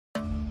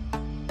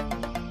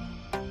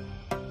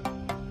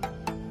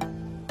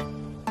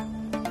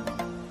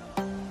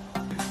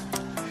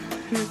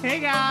Hey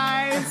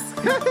guys,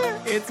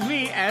 it's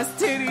me, S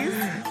Titties.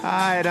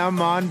 Hi, and I'm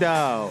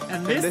Mondo.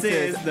 And this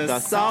is the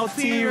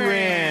Salty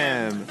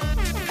Rim.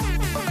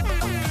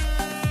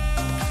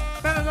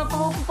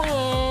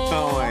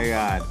 Oh my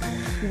god.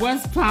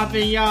 What's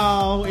poppin',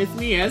 y'all? It's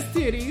me, S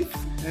Titties.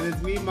 And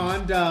it's me,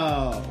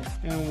 Mondo.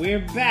 And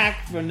we're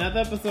back for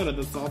another episode of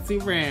the Salty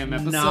Rim.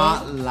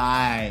 Not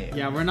live.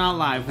 Yeah, we're not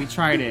live. We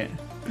tried it.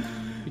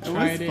 It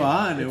was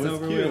fun. It was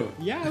cute.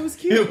 Yeah, it was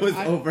cute. It was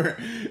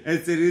over.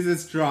 And Cities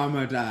is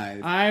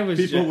traumatized.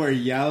 People were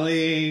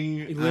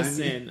yelling.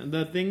 Listen,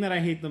 the thing that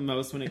I hate the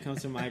most when it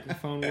comes to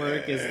microphone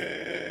work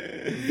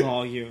is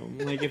volume.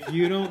 Like if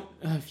you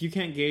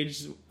can't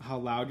gauge how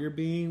loud you're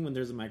being when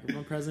there's a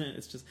microphone present,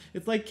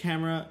 it's like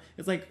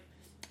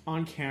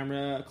on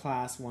camera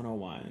class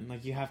 101.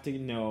 Like you have to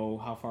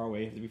know how far away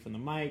you have to be from the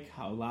mic,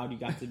 how loud you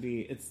got to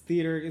be. It's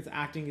theater, it's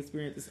acting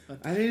experience.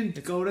 I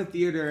didn't go to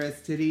theater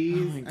as Titties.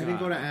 Oh my God. I didn't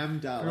go to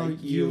AMDA. Girl,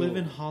 like you live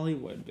in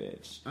Hollywood,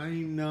 bitch. I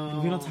know.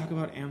 And we don't talk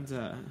about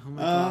AMDA. Oh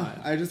my God.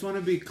 I just want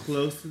to be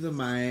close to the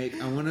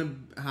mic. I want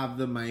to have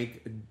the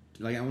mic,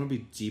 like I want to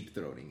be deep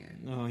throating it.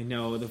 Oh, I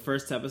know. The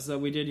first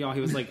episode we did, y'all,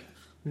 he was like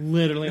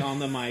literally on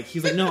the mic.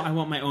 He's like, no, I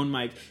want my own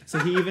mic. So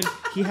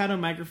he had a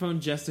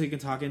microphone just so he could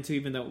talk into,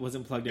 even though it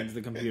wasn't plugged into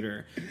the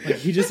computer. Like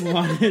he just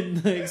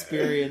wanted the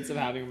experience of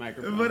having a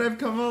microphone. But I've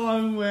come a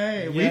long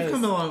way. Yes, we've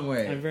come a long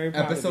way. I'm very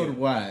proud Episode of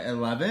you. what?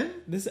 11?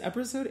 This is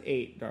episode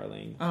 8,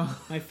 darling. Oh,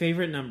 My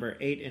favorite number,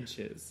 8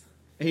 inches.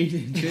 8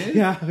 inches?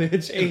 Yeah,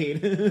 bitch,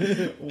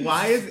 8.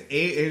 Why is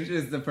 8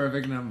 inches the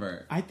perfect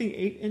number? I think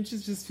 8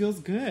 inches just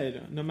feels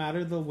good, no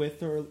matter the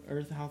width or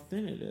how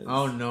thin it is.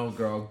 Oh no,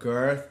 girl,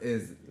 girth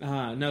is.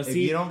 No, If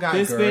see, you don't got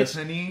this girth, bitch,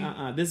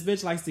 honey. this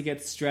bitch likes to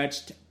get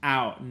stretched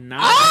out,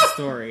 not a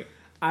story.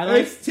 I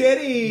like It's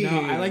titty.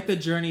 No, I like the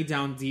journey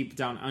down deep,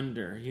 down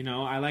under. You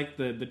know, I like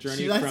the journey.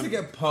 She likes to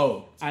get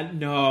poked.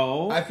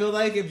 No. I feel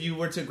like if you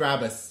were to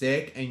grab a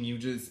stick and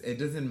it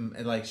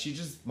doesn't, like, she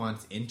just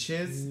wants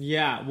inches.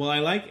 Yeah, well, I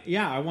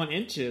want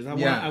inches. I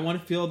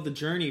want to feel the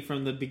journey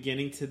from the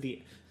beginning to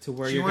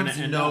where you're going to end up.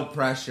 She wants no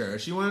pressure.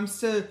 She wants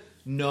to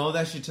know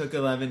that she took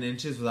 11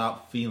 inches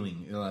without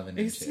feeling 11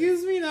 inches.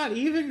 Excuse me, not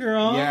even,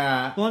 girl.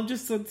 Yeah. Well, I'm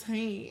just so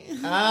tight.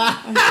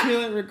 I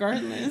feel it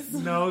regardless.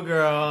 No,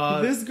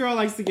 girl. This girl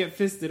likes to get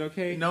fisted,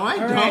 okay? No, I All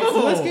don't. Right,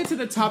 so let's get to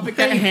the topic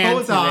at hand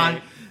Hold today.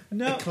 on.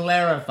 No.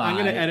 Clarify. I'm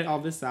going to edit all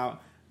this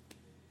out.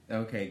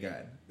 Okay,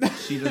 good.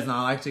 She does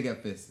not like to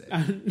get fisted.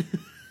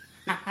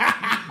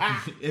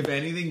 If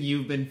anything,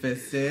 you've been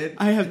fisted.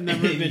 I have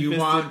never been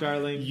fisted,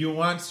 darling. You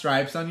want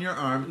stripes on your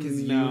arm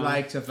because you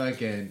like to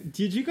fucking...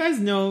 Did you guys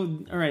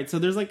know... Alright, so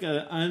there's like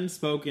an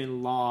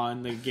unspoken law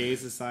in the gay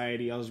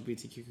society,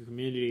 LGBTQ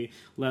community,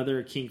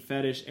 leather kink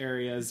fetish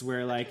areas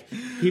where like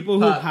people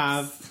who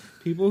have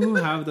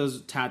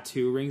those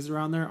tattoo rings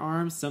around their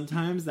arms,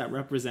 sometimes that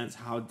represents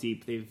how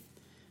deep they've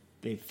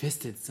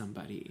fisted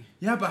somebody.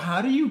 Yeah, but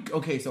how do you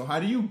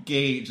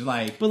gauge,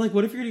 like... But, like,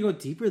 what if you're gonna go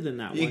deeper than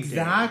that one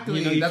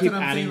Exactly. day? You know, that's what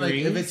I'm saying. Like,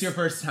 rings. if it's your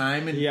first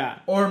time,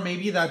 or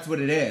maybe that's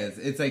what it is.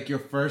 It's like your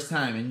first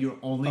time, and you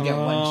only get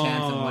one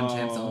chance and one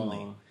chance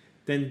only.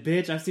 Then,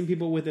 bitch, I've seen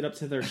people with it up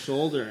to their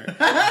shoulder.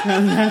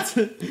 that's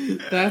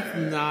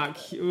not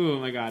cute. Oh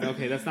my God.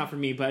 Okay, that's not for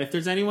me. But if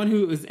there's anyone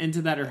who is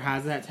into that or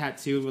has that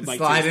tattoo, would like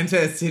slide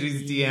into a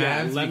city's DMs.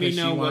 Yeah, let me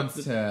know what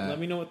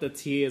the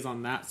T is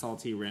on that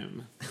salty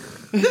rim.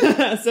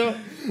 So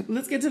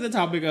let's get to the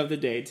topic of the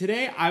day.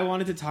 Today, I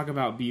wanted to talk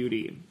about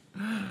beauty.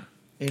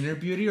 Inner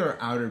beauty or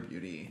outer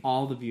beauty?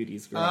 All the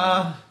beauties,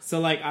 girl. So,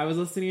 like, I was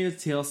listening to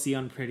TLC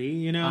UnPretty,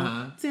 you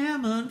know?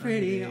 Damn,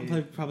 UnPretty. Okay.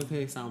 I'll probably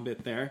play a sound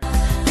bit there.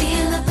 Be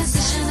in the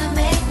position to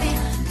make me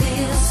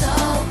feel so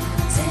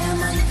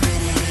damn unpretty.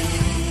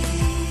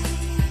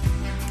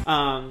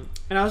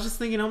 And I was just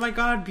thinking, oh my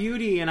God,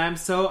 beauty. And I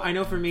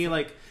know for me,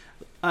 like,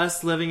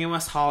 us living in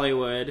West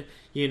Hollywood,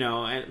 you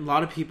know, and a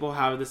lot of people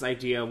have this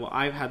idea, well,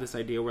 I've had this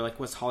idea where, like,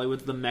 West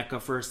Hollywood's the mecca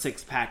for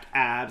six-pack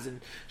abs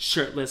and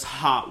shirtless,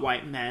 hot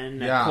white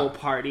men at pool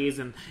parties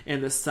and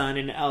the sun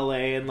in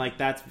LA, and, like,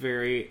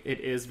 it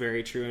is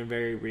very true and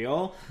very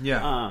real.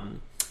 Yeah.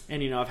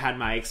 And, you know, I've had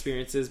my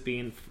experiences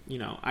being, you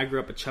know, I grew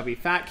up a chubby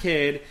fat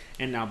kid,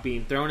 and now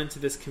being thrown into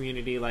this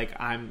community, like,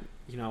 I'm,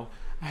 you know,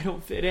 I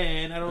don't fit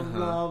in, I don't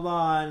blah,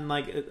 blah, and,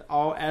 like,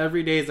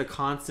 every day is a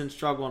constant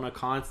struggle and a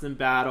constant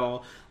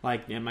battle.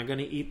 Like, am I going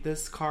to eat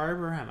this carb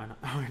or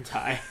aren't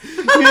I?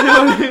 You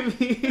know what I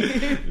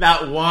mean?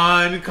 That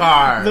one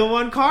carb. The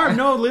one carb.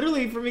 No,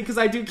 literally for me, because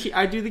I do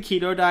the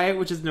keto diet,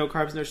 which is no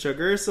carbs, no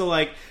sugar. So,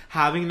 like,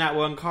 having that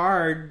one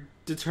carb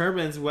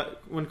determines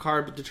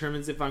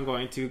if I'm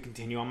going to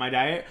continue on my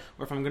diet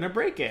or if I'm going to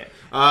break it.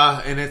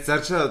 And it's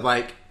such a,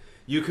 like...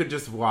 You could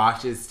just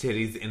watch his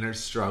titty's inner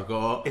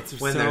struggle. It's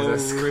when so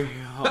real.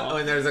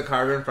 When there's a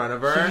carb in front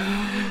of her,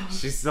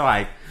 she's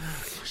like,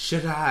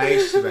 should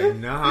I? Should I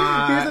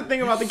not? Here's the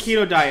thing about the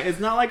keto diet. It's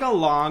not like a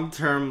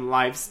long-term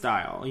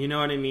lifestyle. You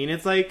know what I mean?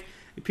 It's like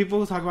people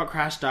who talk about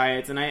crash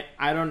diets, and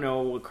I don't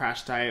know what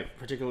crash diet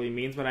particularly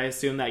means, but I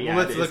assume that,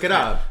 let's look it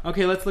up.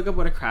 Okay, let's look up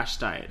what a crash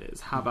diet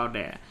is. How about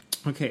that?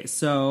 Okay,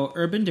 so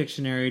Urban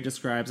Dictionary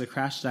describes a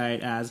crash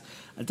diet as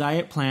a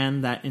diet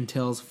plan that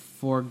entails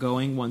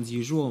foregoing one's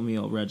usual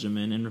meal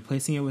regimen and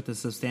replacing it with a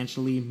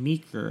substantially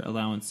meager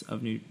allowance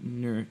of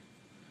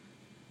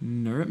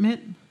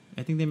nourishment.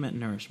 I think they meant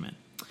nourishment.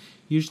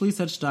 Usually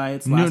such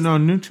diets last...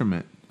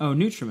 nutriment. Oh,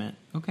 nutriment.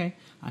 Okay,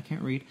 I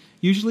can't read.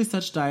 Usually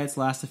such diets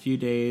last a few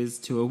days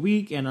to a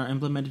week and are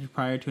implemented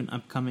prior to an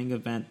upcoming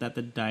event that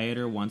the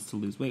dieter wants to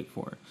lose weight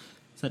for.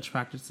 Such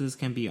practices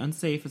can be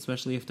unsafe,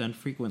 especially if done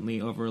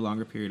frequently over a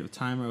longer period of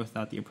time or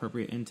without the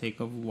appropriate intake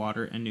of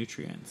water and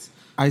nutrients.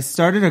 I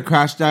started a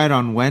crash diet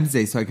on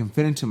Wednesday so I can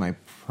fit into my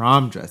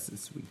prom dress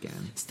this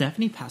weekend.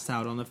 Stephanie passed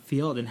out on the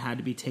field and had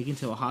to be taken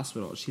to a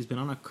hospital. She's been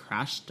on a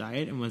crash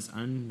diet and was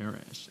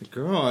unnourished.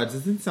 Girl, it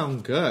doesn't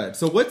sound good.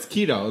 So what's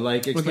keto?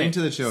 Like, explain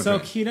to the children. So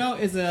keto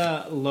is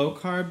a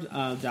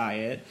low-carb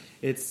diet.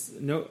 It's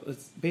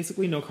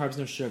basically no carbs,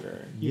 no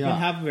sugar. You can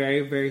have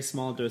very, very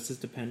small doses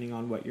depending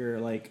on what your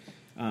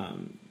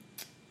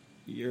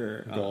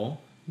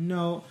goal?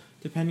 No,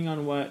 depending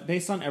on what,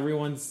 based on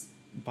everyone's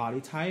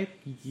body type,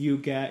 you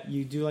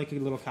do like a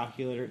little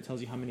calculator. It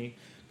tells you how many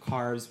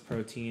carbs,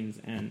 proteins,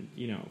 and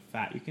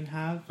fat you can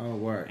have. Oh,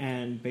 work.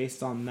 And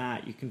based on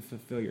that, you can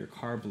fulfill your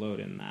carb load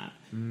in that.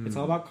 It's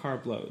all about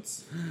carb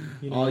loads.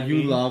 You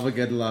love a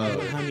good load.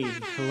 Honey,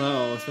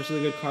 hello, especially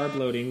good carb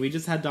loading. We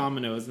just had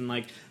Domino's, and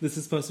this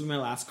is supposed to be my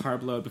last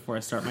carb load before I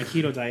start my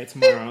keto diet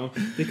tomorrow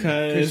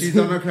because she's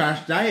on a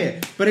crash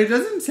diet. But it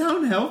doesn't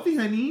sound healthy,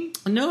 honey.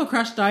 No, a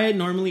crash diet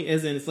normally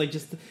isn't.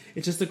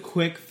 It's just a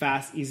quick,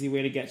 fast, easy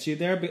way to get you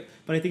there.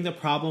 But I think the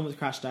problem with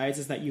crash diets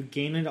is that you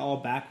gain it all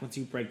back once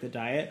you break the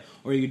diet,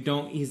 or you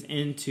don't ease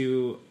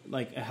into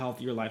a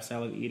healthier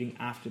lifestyle of eating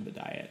after the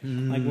diet.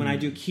 Like when I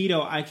do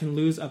keto, I can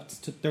lose up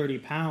to 30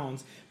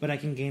 pounds, but I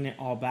can gain it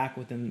all back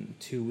within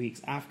 2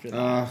 weeks after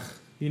that.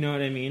 You know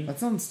what I mean? That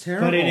sounds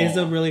terrible. But it is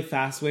a really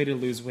fast way to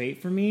lose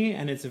weight for me,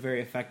 and it's a very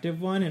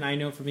effective one. And I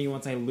know for me,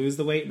 once I lose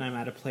the weight and I'm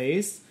at a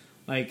place,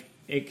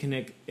 it can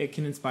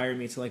inspire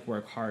me to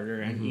work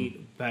harder and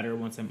eat better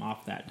once I'm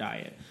off that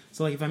diet.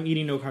 So if I'm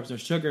eating no carbs, no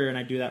sugar, and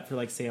I do that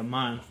for say a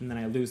month, and then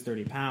I lose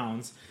 30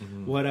 pounds,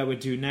 what I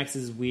would do next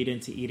is weed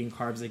into eating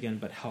carbs again,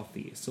 but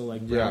healthy. So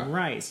brown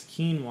rice,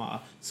 quinoa,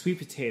 sweet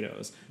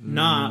potatoes,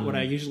 not what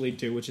I usually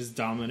do, which is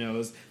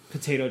Domino's,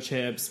 potato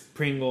chips,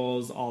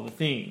 Pringles, all the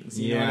things.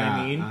 You know what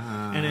I mean?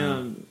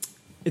 And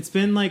it's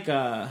been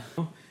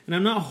and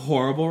I'm not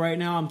horrible right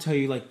now. I'm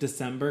telling you,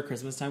 December,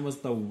 Christmas time was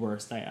the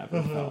worst I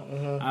ever felt.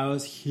 I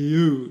was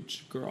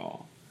huge,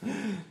 girl.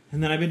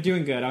 And then I've been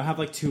doing good. I'll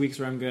have 2 weeks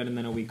where I'm good and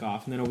then a week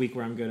off, and then a week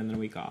where I'm good and then a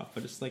week off.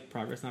 But it's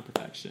progress, not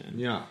perfection.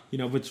 Yeah.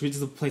 Which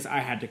is a place I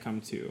had to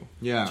come to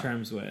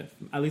terms with,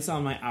 at least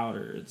on my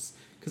outers.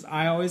 Because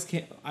I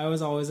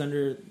was always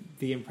under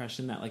the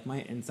impression that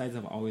my insides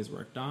have always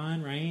worked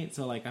on, right?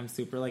 So I'm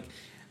super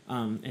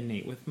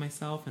innate with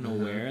myself and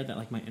aware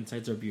that my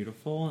insides are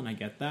beautiful, and I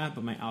get that,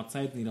 but my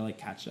outsides need to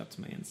catch up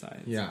to my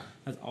insides. Yeah,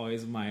 that's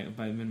always my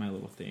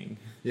little thing.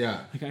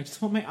 Yeah, I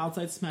just want my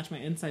outsides to match my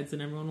insides,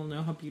 and everyone will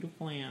know how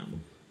beautiful I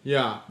am.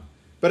 Yeah,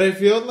 but I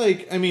feel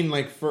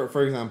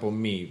for example,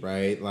 me,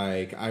 right?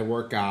 I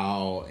work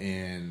out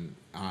and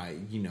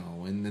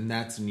and then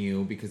that's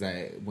new because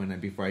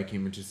before I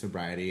came into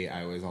sobriety,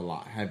 I was a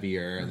lot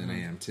heavier than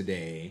I am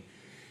today.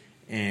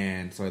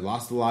 And so I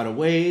lost a lot of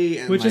weight.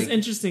 And which is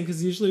interesting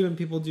because usually when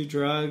people do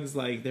drugs,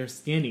 they're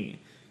skinny.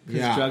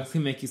 Because drugs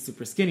can make you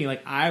super skinny.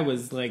 I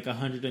was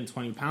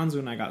 120 pounds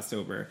when I got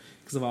sober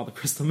because of all the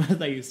crystal meth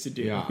I used to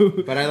do. Yeah,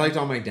 but I liked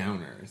all my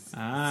downers. So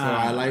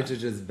I like to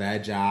just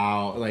veg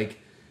out.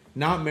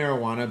 Not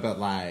marijuana, but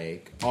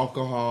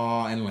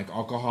alcohol. And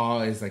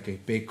alcohol is a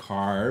big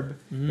carb.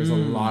 There's a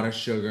lot of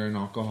sugar in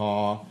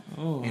alcohol.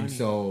 Oh, and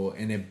honey.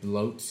 And it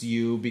bloats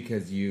you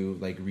because you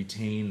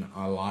retain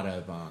a lot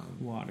of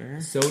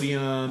water,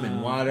 sodium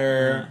and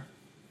water.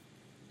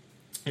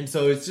 And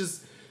so it's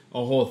just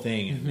a whole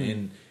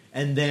thing.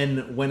 And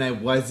then when I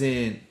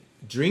wasn't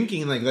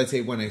drinking, let's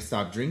say when I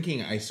stopped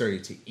drinking, I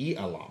started to eat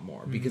a lot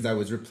more because I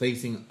was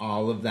replacing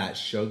all of that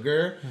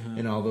sugar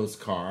and all those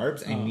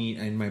carbs.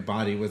 And my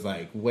body was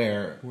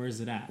where's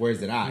it at?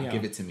 Yeah.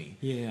 Give it to me.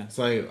 Yeah.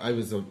 So I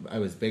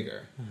was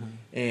bigger.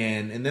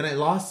 And then I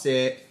lost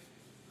it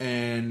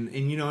and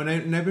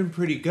I've been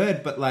pretty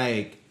good, but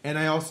and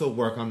I also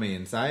work on my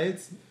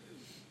insides.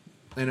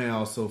 And I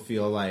also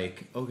feel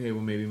okay,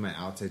 well, maybe my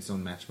outsides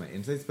don't match my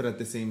insides. But at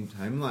the same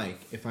time,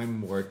 if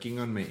I'm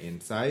working on my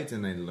insides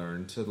and I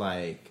learn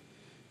to,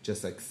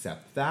 just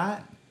accept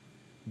that,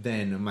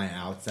 then my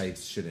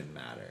outsides shouldn't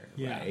matter,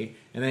 right?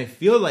 And I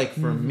feel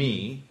for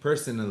me,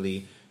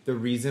 personally, the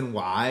reason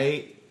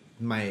why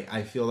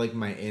I feel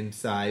my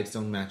insides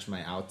don't match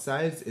my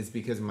outsides is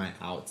because my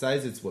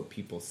outsides, it's what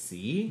people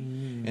see.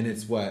 And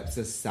it's what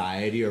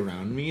society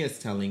around me is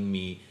telling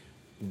me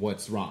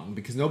what's wrong,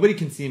 because nobody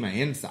can see my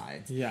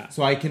insides. Yeah.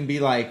 So I can be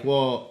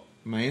well,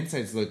 my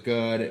insides look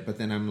good, but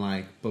then I'm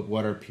like, but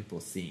what are people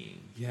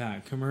seeing? Yeah,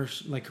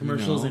 commercials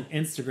and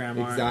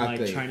Instagram aren't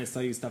like trying to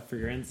sell you stuff for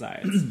your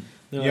insides.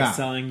 They're like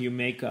selling you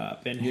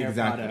makeup and hair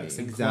products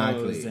and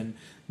clothes and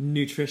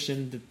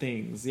nutrition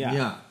things.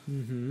 Yeah.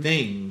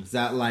 Things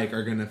that like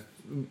are gonna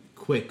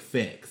quick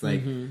fix,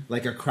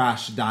 like a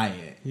crash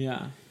diet.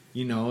 Yeah.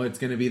 You know, it's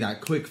gonna be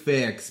that quick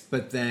fix,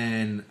 but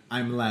then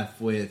I'm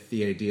left with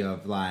the idea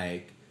of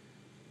like,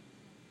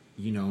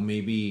 you know,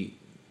 maybe.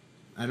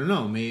 I don't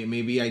know.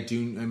 Maybe I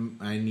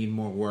need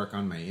more work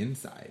on my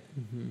inside.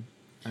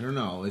 I don't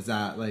know. Is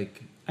that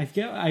like? I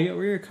get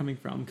where you're coming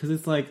from, because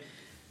it's like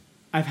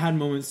I've had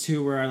moments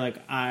too where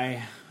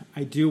I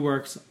do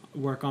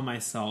work on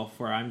myself,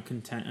 where I'm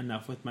content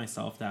enough with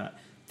myself that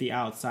the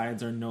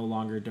outsides are no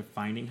longer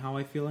defining how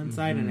I feel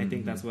inside, and I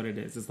think that's what it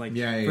is. It's like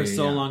for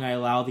so long I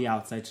allow the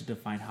outside to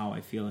define how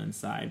I feel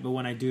inside, but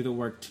when I do the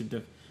work to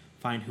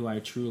define who I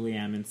truly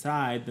am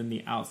inside, then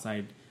the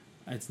outside,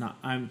 it's not.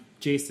 I'm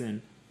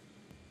Jason.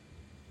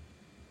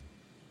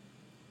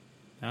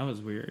 That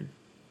was weird.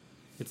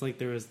 It's like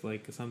there was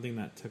like something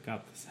that took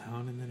out the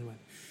sound and then it went.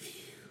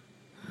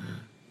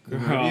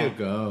 Girl, maybe a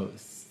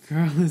ghost.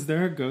 Girl, is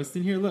there a ghost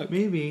in here? Look,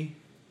 maybe.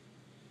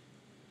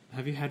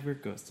 Have you had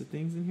weird ghosted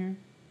things in here?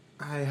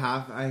 I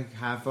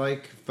have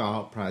like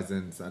felt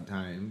presence at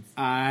times.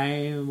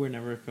 I would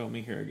never film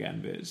me here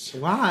again, bitch.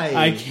 Why?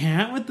 I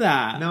can't with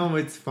that. No,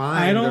 it's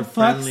fine. I don't They're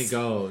friendly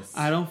ghosts.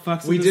 I don't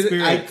fuck with the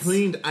spirits.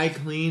 I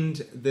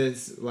cleaned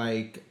this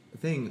like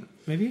thing.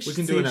 Maybe we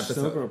can do an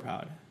episode. So Grow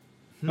Proud.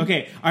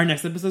 Okay, our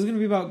next episode is going to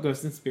be about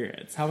ghosts and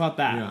spirits. How about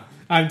that? Yeah.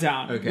 I'm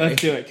down. Okay.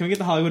 Let's do it. Can we get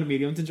the Hollywood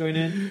Medium to join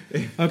in?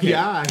 Okay.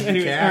 Yeah,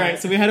 anyways, all right,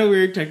 so we had a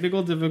weird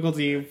technical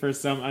difficulty for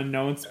some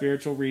unknown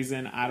spiritual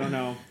reason. I don't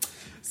know.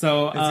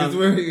 So it's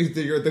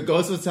because the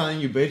ghost was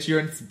telling you, bitch,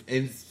 you're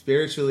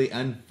spiritually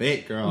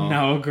unfit, girl.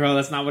 No, girl,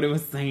 that's not what it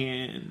was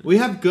saying. We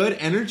have good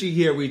energy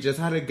here. We just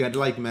had a good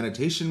like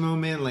meditation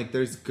moment. Like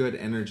there's good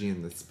energy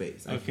in the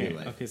space. I feel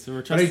like. Okay, so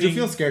we're trusting. But I do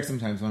feel scared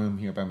sometimes when I'm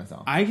here by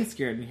myself. I get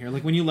scared in here.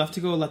 Like when you left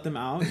to go let them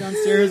out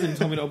downstairs and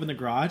told me to open the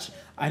garage,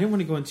 I didn't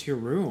want to go into your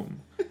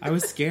room. I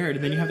was scared,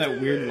 and then you have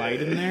that weird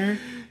light in there.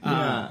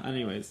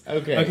 Anyways,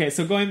 okay.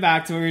 So going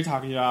back to what we were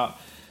talking about,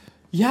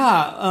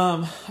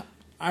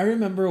 I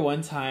remember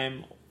one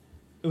time,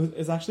 it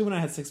was actually when I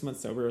had 6 months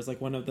sober. It was like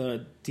one of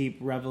the deep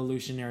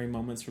revolutionary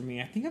moments for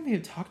me. I think I may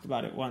have talked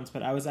about it once,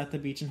 but I was at the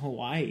beach in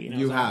Hawaii. And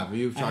You've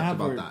talked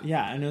about that.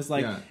 Yeah, and it was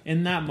like,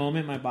 in that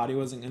moment, my body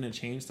wasn't going to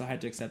change, so I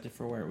had to accept it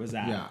for where it was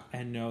at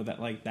and know that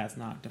like that's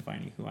not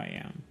defining who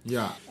I am.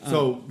 Yeah.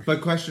 So,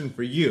 but question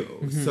for you.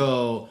 Mm-hmm.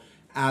 So,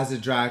 as a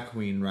drag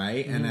queen,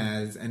 right?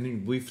 Mm-hmm.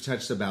 And we've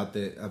touched about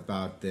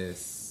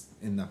this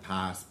in the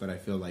past, but I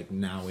feel like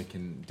now we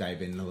can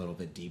dive in a little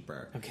bit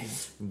deeper. Okay.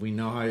 We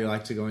know how you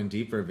like to go in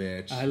deeper,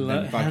 bitch. I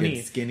love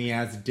fucking skinny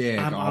ass dick.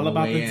 I'm all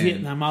about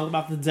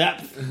the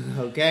depth.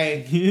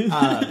 Okay.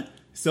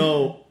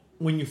 So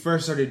when you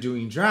first started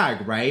doing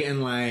drag, right,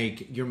 and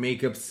like your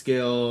makeup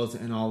skills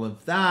and all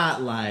of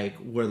that, like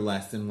were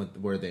less than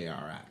where they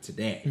are at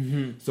today.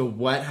 Mm-hmm. So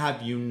what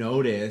have you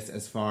noticed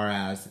as far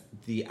as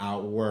the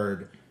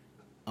outward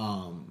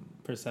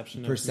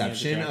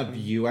perception of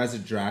you as a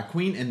drag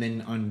queen, and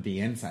then on the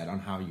inside on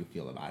how you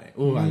feel about it?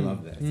 Oh, I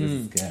love this. This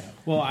is good.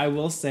 Well, I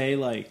will say,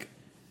 like,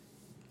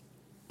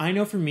 I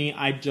know for me,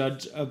 I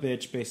judge a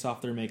bitch based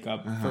off their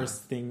makeup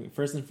first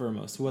and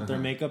foremost, what their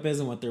makeup is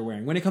and what they're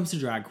wearing. When it comes to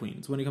drag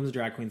queens,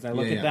 I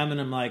look at them and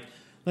I'm like,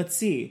 let's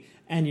see.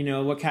 And you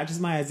know what catches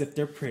my eyes, if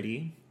they're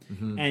pretty.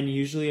 Mm-hmm. And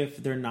usually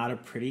if they're not a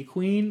pretty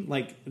queen,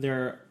 like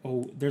there's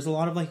a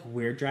lot of like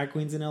weird drag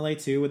queens in LA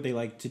too, where they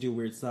like to do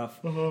weird stuff.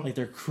 Uh-huh. Like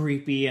they're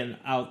creepy and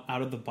out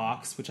of the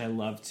box, which I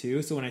love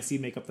too. So when I see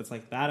makeup that's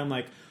like that, I'm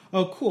like,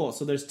 oh cool.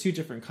 So there's two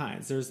different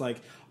kinds. There's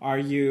like, are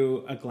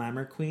you a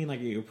glamour queen? Like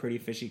are you a pretty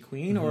fishy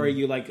queen? Mm-hmm. Or are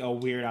you like a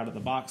weird out of the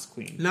box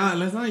queen? No,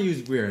 let's not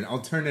use weird.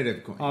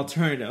 Alternative queen.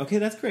 Alternative. Okay,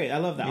 that's great. I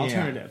love that. Yeah.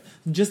 Alternative.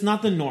 Just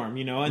not the norm,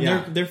 you know?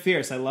 And they're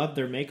fierce. I love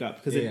their makeup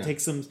because it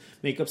takes some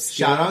makeup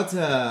skill. Shout out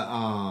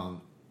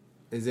to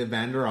is it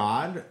Vander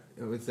Odd?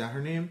 Is that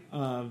her name?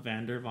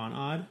 Vander Von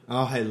Odd.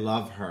 Oh, I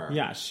love her.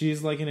 Yeah,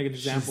 she's like an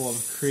example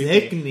of creepy.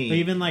 Sickening. But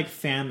even like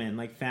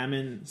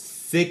Famine.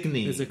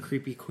 Sickening. Is a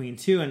creepy queen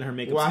too, and her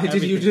makeup. Why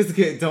did you just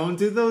don't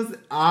do those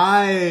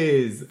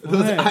eyes? What?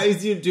 Those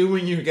eyes you do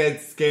when you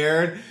get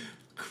scared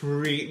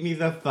creep me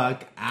the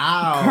fuck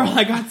out. Girl,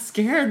 I got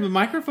scared. The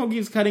microphone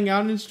keeps cutting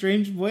out in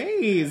strange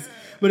ways.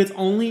 But it's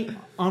only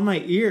on my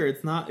ear.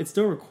 It's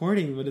still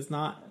recording, but it's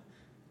not.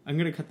 I'm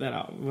gonna cut that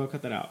out. We'll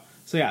cut that out.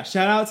 So yeah,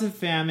 shout out to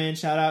Famine,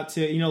 shout out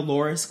to,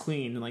 Loris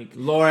Queen, like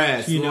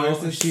Loris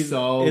is she's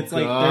so it's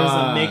good. Like there's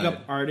a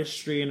makeup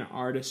artistry and an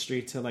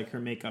artistry to like her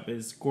makeup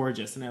is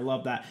gorgeous, and I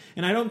love that.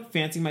 And I don't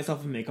fancy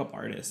myself a makeup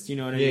artist, you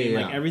know what I mean?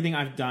 Yeah. Like everything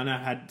I've done,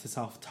 I've had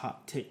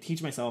to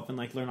teach myself and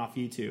like learn off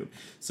YouTube.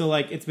 So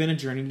like it's been a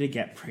journey to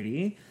get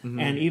pretty,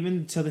 and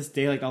even to this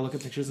day, like I'll look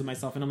at pictures of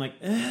myself and I'm like,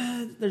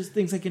 there's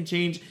things I can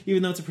change,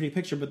 even though it's a pretty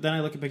picture. But then I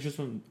look at pictures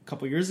from a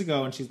couple years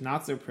ago and she's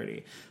not so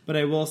pretty. But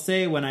I will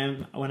say when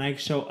I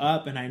show up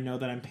up and I know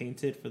that I'm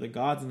painted for the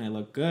gods and I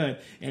look good,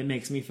 it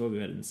makes me feel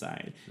good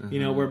inside. You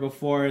know, where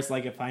before it's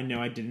like if I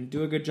know I didn't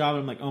do a good job,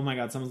 I'm like, oh my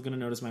God, someone's going to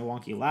notice my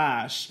wonky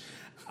lash.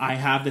 I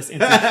have this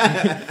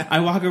I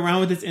walk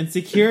around with this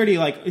insecurity.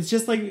 Like, it's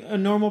just like a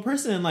normal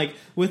person. Like,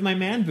 with my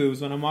man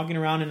boobs, when I'm walking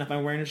around and if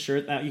I'm wearing a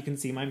shirt that you can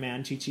see my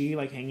man chichi,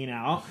 like, hanging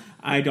out,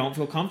 I don't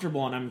feel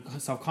comfortable and I'm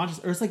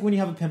self-conscious. Or it's like when you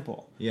have a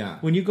pimple. Yeah.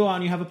 When you go out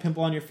and you have a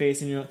pimple on your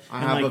face and you're... I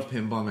have a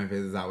pimple on my face.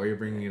 Is that why you're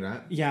bringing it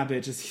up? Yeah,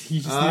 but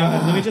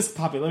let me just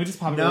pop it. Let me just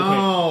pop it real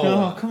quick.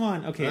 No, come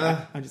on. Okay,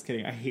 I'm just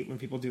kidding. I hate when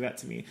people do that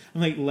to me.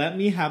 I'm like, let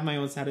me have my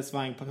own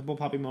satisfying pimple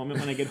popping moment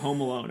when I get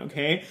home alone,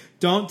 okay?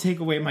 Don't take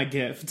away my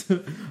gift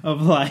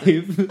of life. You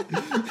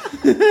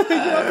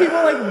know,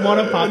 people like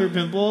want to pop your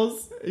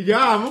pimples.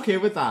 Yeah, I'm okay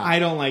with that. I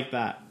don't like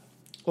that.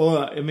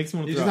 Oh, it makes me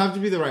want to You throw just up. have to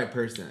be the right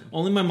person.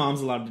 Only my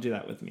mom's allowed to do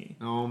that with me.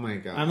 Oh my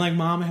God. I'm like,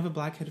 Mom, I have a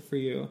blackhead for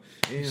you.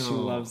 Ew. She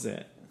loves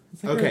it.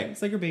 It's like Okay.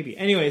 it's like her baby.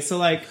 Anyway,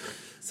 so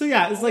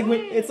yeah, it's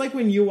like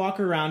when you walk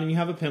around and you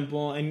have a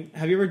pimple. And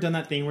have you ever done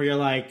that thing where you're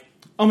like,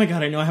 oh my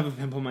God, I know I have a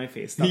pimple on my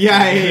face. Stop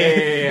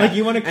Yeah. Like,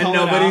 you want to call and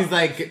nobody's it out.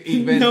 like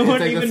even. No it's one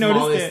like even the noticed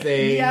smallest it.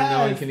 thing. Yes. No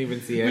one can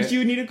even see it. But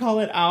you need to call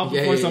it out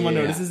before someone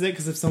yeah. notices it.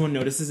 Because if someone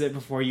notices it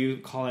before you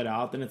call it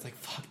out, then it's like,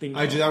 fuck, they know.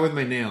 I do that with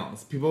my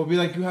nails. People will be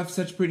like, "You have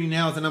such pretty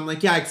nails," and I'm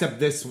like, "Yeah, except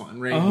this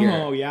one right here."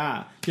 Oh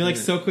yeah, you're like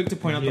so quick to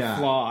point out the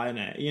flaw in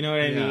it. You know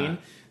what I mean?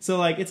 So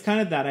like, it's kind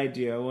of that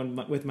idea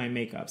with my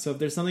makeup. So if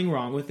there's something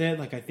wrong with it,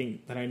 like I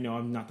think that I know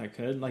I'm not that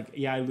good. Like,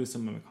 yeah, I lose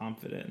some of my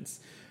confidence.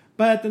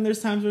 But then there's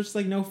times where it's just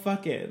like, no,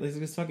 fuck it. Let's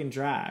just fucking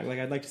drag. Like,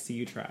 I'd like to see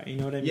you try. You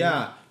know what I mean?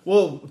 Yeah.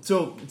 Well,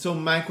 so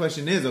my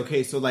question is,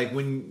 okay, so like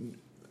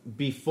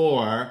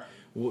before,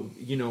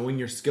 you know, when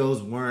your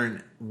skills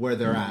weren't where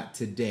they're at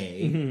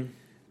today,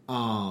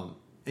 and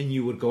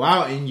you would go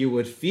out and you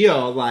would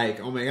feel like,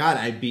 oh my God,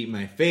 I beat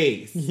my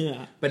face.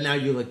 Yeah. But now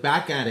you look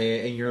back at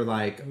it and you're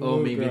like, oh,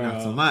 Ooh, maybe girl.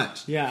 not so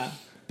much. Yeah.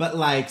 But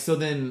like, so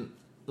then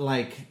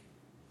like,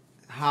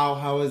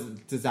 how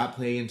does that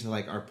play into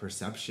like our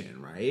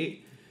perception,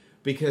 right?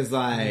 Because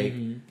like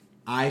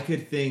I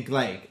could think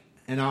like,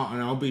 and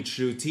I'll be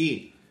true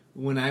T.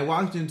 When I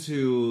walked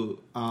into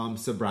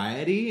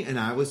sobriety and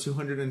I was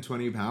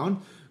 220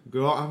 pounds,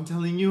 girl, I'm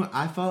telling you,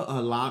 I felt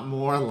a lot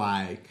more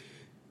like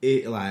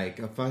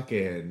a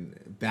fucking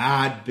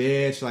bad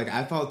bitch. Like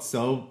I felt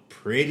so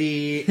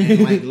pretty,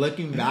 and like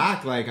looking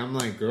back, like I'm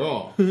like,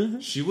 girl,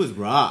 she was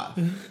rough.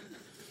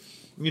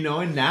 You know,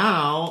 and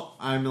now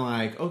I'm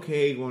like,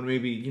 okay, well,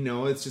 maybe, you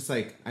know, it's just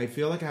like, I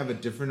feel like I have a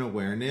different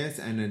awareness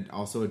and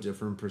also a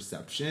different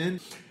perception.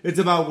 It's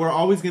about, we're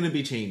always going to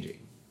be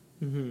changing,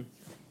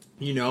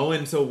 you know?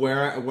 And so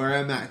where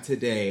I'm at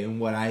today and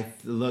what I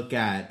look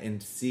at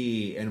and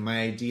see and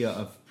my idea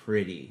of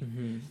pretty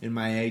and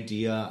my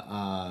idea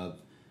of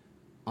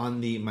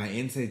my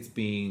insides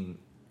being,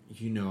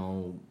 you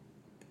know,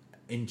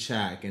 in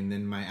check, and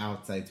then my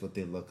outsides, what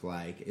they look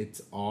like,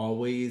 it's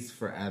always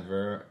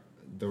forever.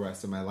 The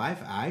rest of my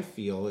life, I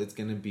feel it's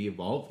going to be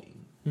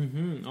evolving.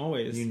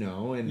 Always, you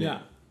know, and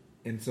yeah,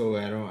 and so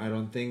I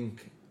don't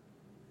think,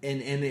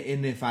 and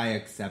if I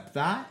accept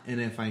that,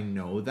 and if I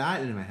know that,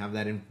 and if I have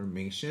that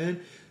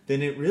information,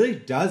 then it really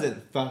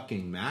doesn't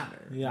fucking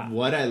matter. Yeah,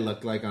 what I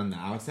look like on the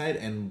outside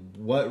and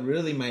what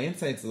really my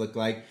insides look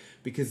like,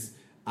 because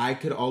I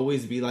could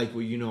always be like,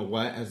 well, you know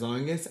what? As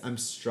long as I'm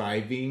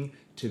striving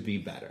to be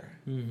better.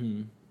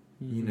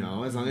 You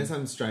know, as long as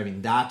I'm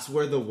striving, that's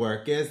where the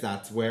work is.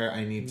 That's where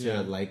I need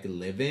to like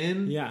live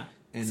in. Yeah.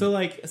 And so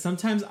like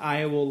sometimes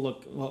I will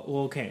look. Well,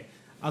 okay.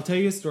 I'll tell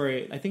you a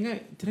story. I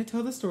think did I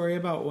tell the story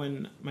about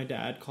when my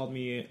dad called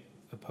me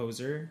a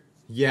poser?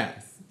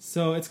 Yes.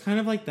 So it's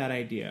kind of like that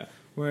idea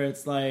where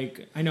it's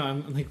like, I know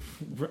I'm like,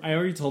 I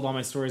already told all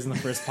my stories in the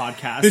first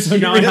podcast. So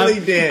now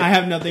I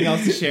have nothing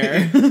else to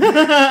share.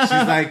 She's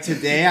like,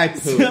 today I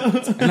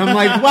pooped. And I'm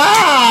like,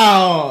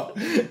 wow,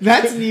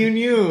 that's new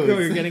news.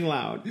 Girl, you're getting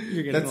loud.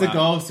 That's a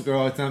ghost,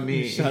 girl. It's not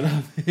me. Shut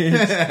up.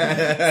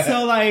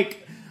 So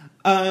like,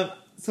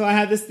 so I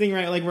had this thing,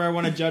 right, like where I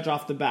want to judge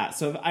off the bat.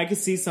 So if I could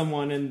see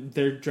someone and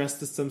they're dressed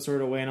some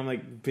sort of way and I'm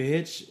like,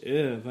 bitch,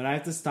 ew. But I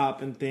have to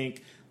stop and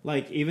think,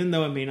 like, even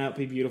though it may not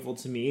be beautiful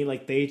to me,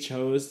 like they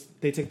took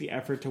the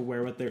effort to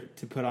wear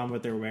to put on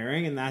what they're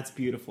wearing, and that's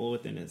beautiful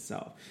within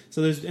itself.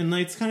 So like,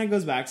 it kind of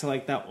goes back to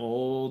like that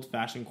old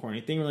fashioned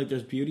corny thing where like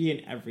there's beauty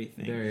in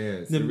everything. There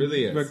is. It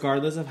really is.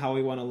 Regardless of how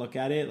we want to look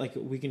at it, like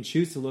we can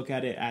choose to look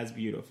at it as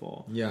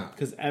beautiful. Yeah.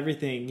 Because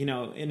everything, you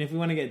know, and if we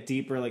want to get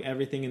deeper, like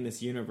everything in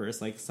this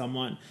universe, like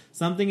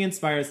something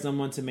inspires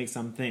someone to make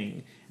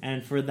something.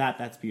 And for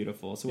that's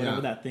beautiful. So whatever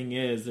that thing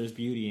is, there's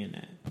beauty in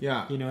it.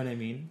 Yeah. You know what I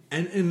mean?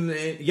 And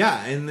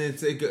yeah, and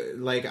it's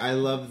like I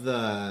love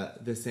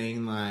the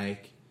saying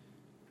like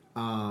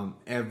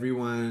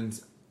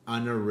everyone's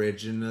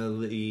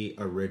unoriginally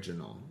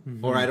original.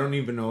 Or I don't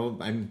even know,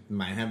 I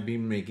might have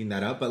been making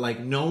that up, but like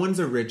no one's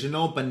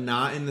original, but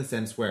not in the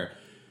sense where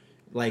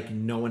like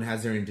no one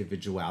has their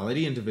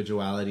individuality.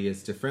 Individuality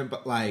is different,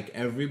 but like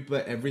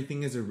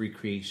everything is a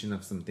recreation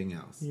of something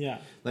else. Yeah.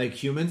 Like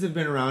humans have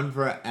been around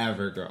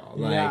forever, girl.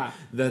 Like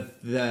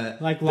the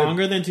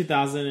longer than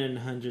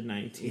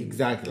 2119.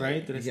 Exactly.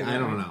 Right? Did I say that I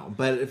don't right? know,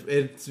 but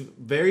it's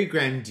very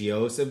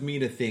grandiose of me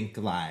to think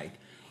like,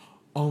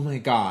 oh my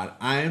god,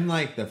 I'm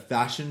like the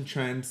fashion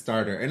trend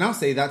starter. And I'll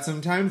say that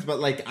sometimes, but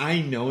like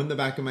I know in the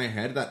back of my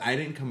head that I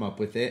didn't come up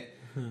with it.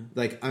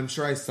 Like I'm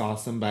sure I saw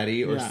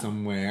somebody or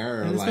somewhere,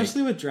 or and like,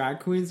 especially with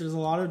drag queens, there's a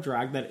lot of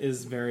drag that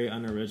is very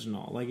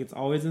unoriginal. Like it's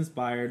always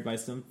inspired by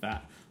some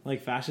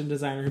fashion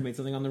designer who made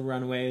something on the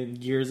runway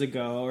years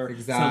ago, or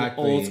some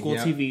old school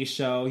TV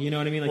show. You know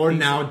what I mean? Like or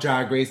now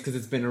Drag Race because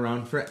it's been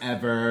around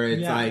forever.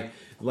 It's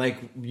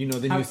like you know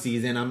the new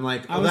season. I'm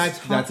like, oh,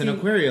 that's an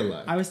Aquaria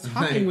look. I was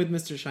talking with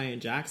Mr. Cheyenne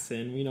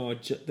Jackson, you know,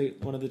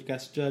 one of the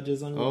guest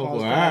judges on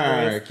RuPaul's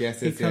Drag Race.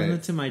 Yes, he comes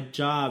into my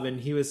job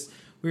and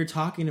we were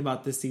talking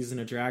about this season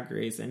of Drag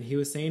Race, and he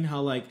was saying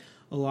how like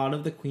a lot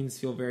of the queens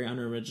feel very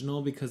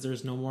unoriginal because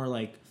there's no more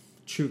like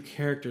true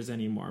characters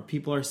anymore.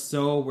 People are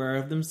so aware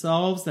of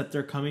themselves that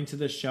they're coming to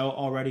the show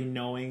already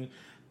knowing,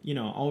 you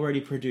know, already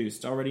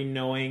produced, already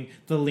knowing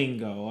the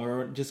lingo,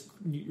 or just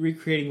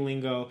recreating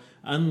lingo,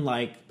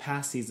 unlike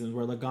past seasons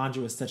where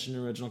Laganja was such an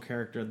original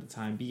character at the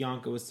time.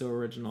 Bianca was so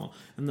original.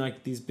 And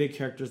like these big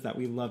characters that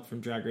we loved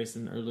from Drag Race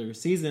in earlier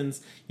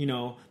seasons, you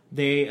know,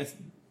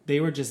 they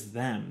were just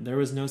them. There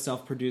was no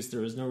self-produced. There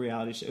was no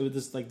reality show. It was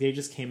just like they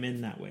just came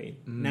in that way.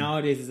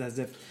 Nowadays, it's as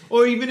if,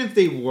 or even if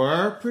they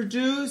were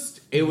produced,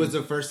 it was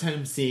the first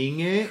time seeing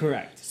it.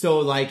 Correct. So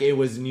like it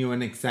was new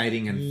and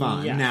exciting and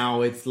fun. Yeah.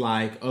 Now it's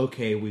like,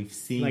 okay, we've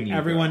seen like you,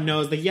 everyone girl.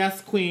 knows the yes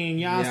queen,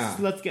 yes,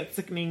 let's get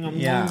sickening,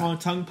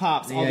 tongue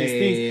pops, all these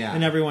things,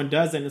 and everyone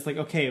does it. And it's like,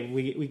 okay,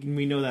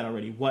 we know that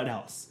already. What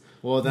else?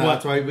 Well,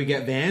 that's why we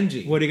get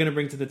Vanjie. What are you going to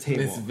bring to the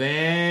table? It's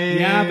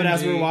Vanjie. Yeah, but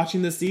as we're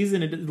watching the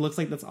season, it looks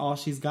like that's all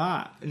she's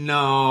got.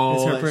 No.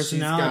 It's her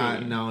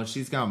personality.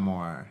 She's got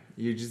more.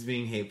 You're just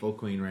being hateful,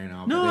 queen, right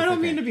now. No, I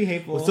don't mean to be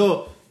hateful.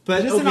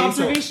 But just an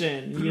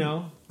observation, you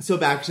know? So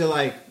back to,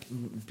 like,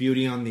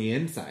 beauty on the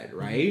inside,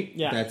 right?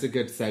 Yeah. That's a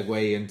good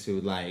segue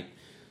into, like,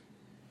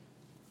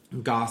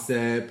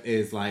 gossip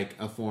is, like,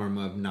 a form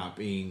of not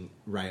being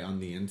right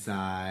on the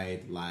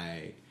inside,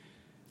 like...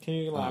 Can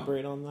you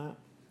elaborate on that?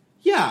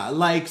 Yeah,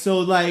 like,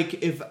 so,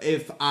 like,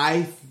 if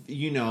I,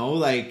 you know,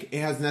 like, it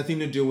has nothing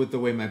to do with the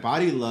way my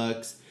body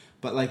looks,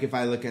 but, like, if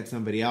I look at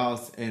somebody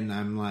else and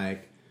I'm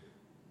like,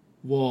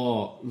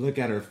 well, look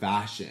at her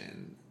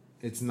fashion,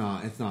 it's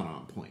not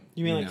on point.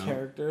 You mean, like,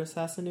 character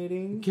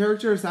assassinating?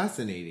 Character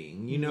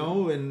assassinating, you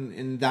know,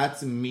 and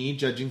that's me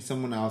judging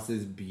someone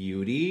else's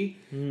beauty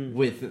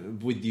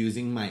with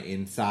using my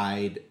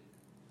inside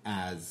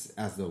as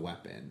the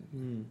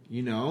weapon.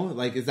 You know?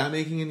 Like, is that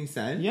making any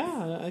sense?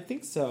 Yeah, I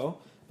think so.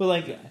 But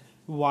like,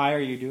 why are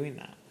you doing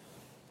that?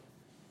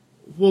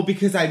 Well,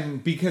 because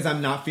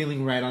I'm not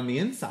feeling right on the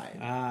inside.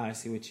 Ah, I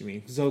see what you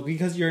mean. So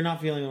because you're not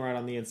feeling right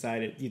on the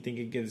inside, you think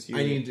it gives you...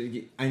 I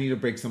need to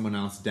break someone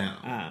else down.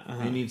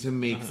 I need to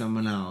make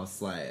someone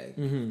else like...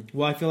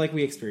 Well, I feel like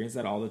we experience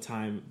that all the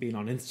time being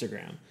on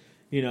Instagram.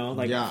 You know,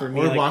 like for me,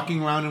 or like,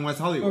 walking around in West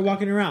Hollywood, or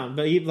walking around.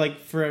 But even, like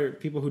for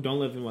people who don't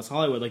live in West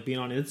Hollywood, like being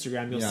on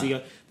Instagram, you'll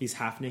see these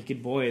half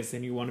naked boys,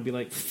 and you want to be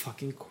like,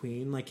 "Fucking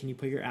queen! Like, can you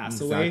put your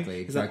ass away?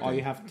 Is that all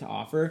you have to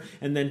offer?"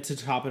 And then to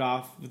top it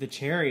off with the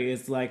cherry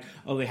is like,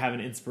 "Oh, they have an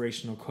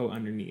inspirational quote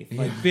underneath,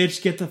 like,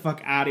 bitch, get the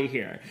fuck out of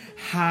here."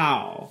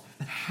 How?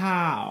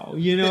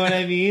 You know what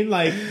I mean?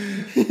 Like,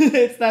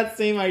 it's that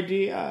same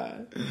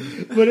idea,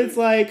 but it's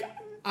like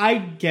I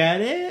get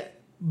it.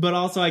 But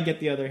also I get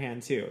the other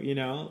hand too, you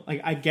know?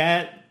 Like, I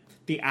get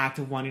the act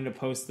of wanting to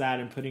post that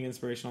and putting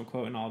inspirational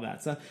quote and all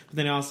that stuff. But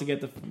then I also get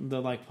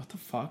the like, what the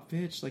fuck,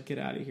 bitch? Like, get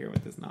out of here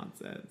with this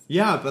nonsense.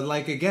 Yeah, but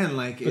like, again,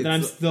 like... But then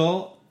I'm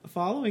still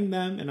following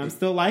them and I'm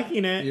still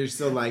liking it. You're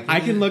still liking it?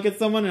 I can look at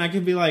someone and I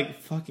can be like,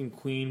 fucking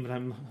queen, but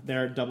I'm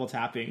there double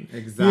tapping.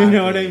 Exactly. You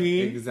know what I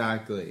mean?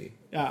 Exactly.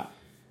 Yeah.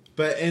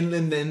 But and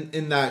then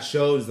in that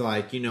shows,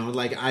 like, you know,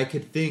 like I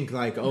could think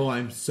like, oh,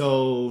 I'm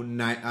so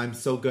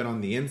good on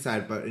the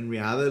inside, but in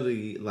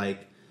reality,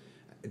 like,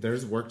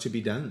 there's work to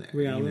be done there.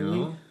 Reality? You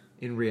know?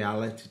 In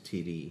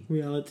reality.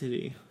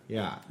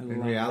 Yeah,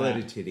 in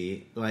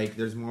reality, like,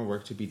 there's more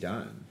work to be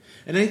done.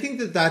 And I think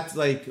that that's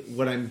like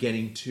what I'm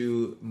getting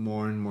to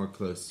more and more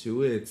close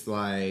to. It's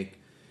like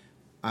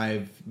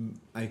I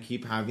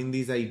keep having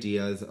these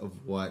ideas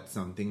of what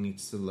something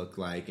needs to look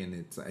like,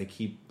 and I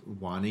keep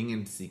wanting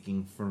and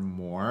seeking for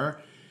more,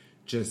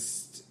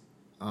 just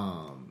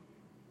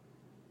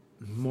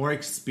more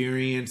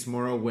experience,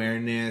 more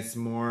awareness,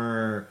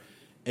 more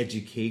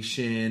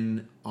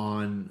education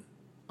on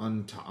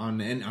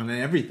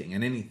everything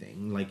and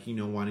anything. Like, you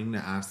know, wanting to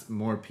ask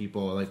more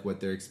people like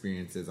what their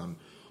experience is on.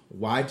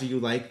 Why do you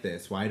like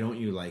this? Why don't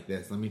you like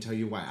this? Let me tell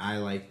you why I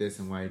like this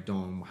and why I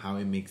don't, how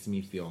it makes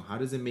me feel. How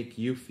does it make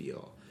you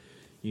feel?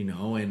 You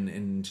know,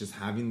 and just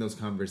having those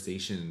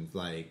conversations,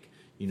 like,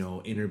 you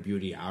know, inner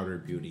beauty, outer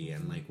beauty,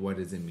 and like, what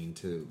does it mean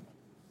to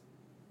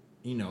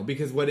You know,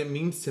 because what it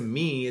means to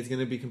me is going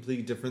to be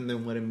completely different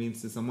than what it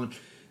means to someone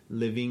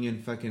living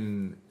in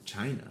fucking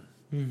China.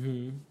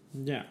 Mm-hmm.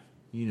 Yeah.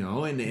 You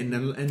know,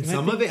 and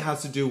some of it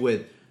has to do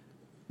with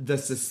the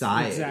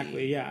society.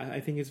 Exactly. Yeah, I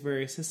think it's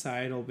very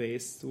societal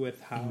based with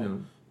how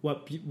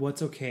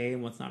what's okay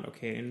and what's not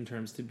okay in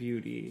terms to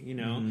beauty. You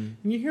know, and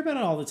you hear about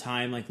it all the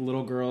time. Like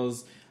little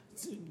girls,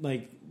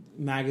 like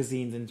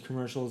magazines and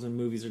commercials and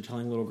movies are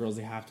telling little girls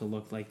they have to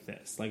look like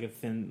this, like a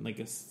thin, like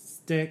a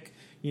stick.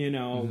 You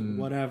know,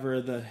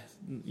 whatever the,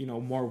 you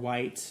know, more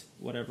white,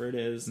 whatever it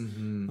is.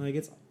 Like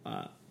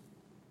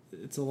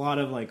it's a lot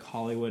of like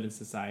Hollywood and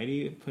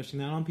society pushing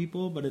that on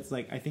people, but it's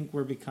like I think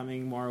we're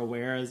becoming more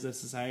aware as a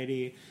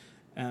society,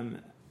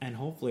 and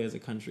hopefully as a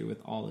country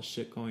with all the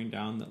shit going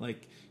down that,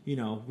 like, you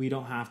know, we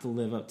don't have to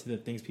live up to the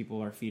things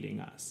people are feeding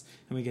us,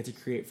 and we get to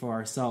create for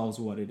ourselves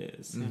what it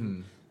is.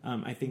 And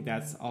I think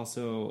that's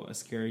also a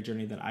scary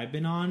journey that I've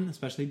been on,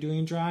 especially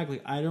doing drag.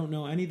 Like, I don't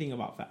know anything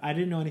about I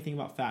didn't know anything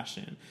about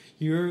fashion.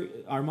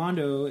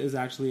 Armando is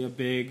actually a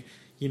big,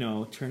 you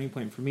know, turning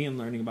point for me in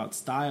learning about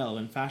style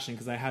and fashion,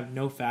 because I have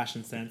no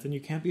fashion sense, and you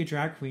can't be a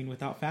drag queen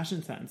without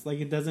fashion sense. Like,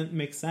 it doesn't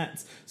make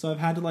sense. So I've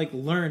had to like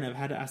learn, I've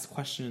had to ask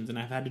questions, and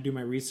I've had to do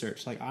my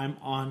research. Like, I'm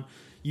on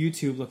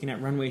YouTube looking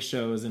at runway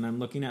shows, and I'm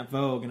looking at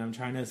Vogue, and I'm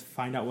trying to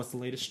find out what's the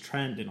latest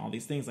trend and all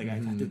these things. Like, I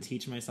have to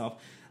teach myself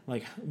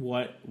like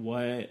what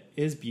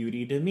is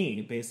beauty to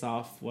me based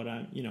off what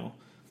I'm, you know,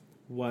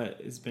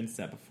 what has been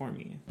set before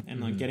me,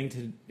 and like getting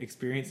to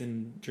experience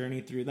and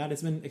journey through that.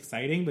 It's been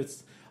exciting, but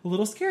it's a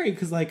little scary,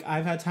 because like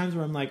I've had times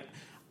where I'm like,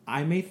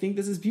 I may think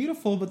this is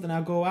beautiful, but then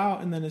I'll go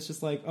out and then it's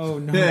just like, oh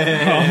no,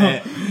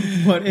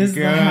 what is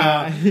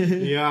that?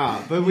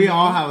 Yeah, but we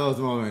all have those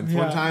moments. Yeah.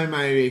 One time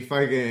I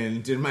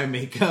fucking did my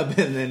makeup,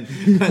 and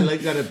then I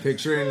looked at a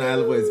picture and I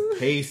was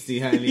pasty,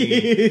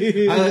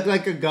 honey. I look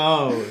like a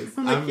ghost.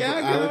 I'm like,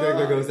 I look like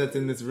the ghost that's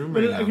in this room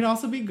But right now. it can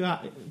also be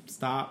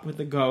stop with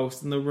the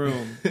ghost in the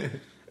room. It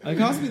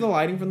can also be the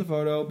lighting from the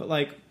photo, but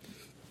like,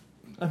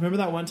 I remember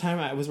that one time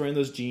I was wearing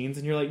those jeans,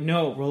 and you're like,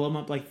 no, roll them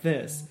up like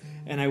this.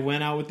 And I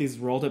went out with these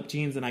rolled up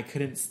jeans, and I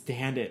couldn't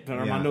stand it. But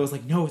Armando was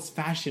like, no, it's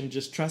fashion.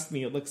 Just trust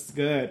me. It looks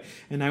good.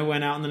 And I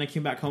went out, and then I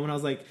came back home, and I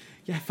was like,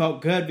 yeah, I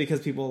felt good because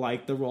people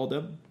like the rolled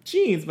up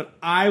jeans. But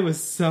I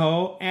was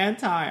so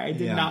anti. I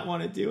did not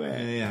want to do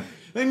it. Yeah.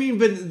 I mean,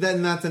 but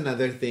then that's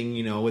another thing,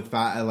 you know, with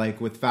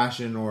with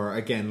fashion, or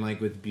again,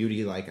 like with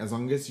beauty, like as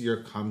long as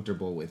you're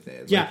comfortable with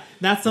it. Yeah, like,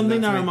 that's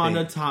something that my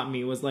Armando thing. taught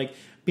me, was like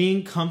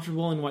being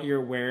comfortable in what you're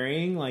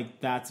wearing.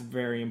 Like, that's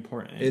very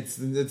important. It's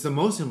the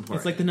most important.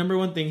 It's like the number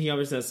one thing he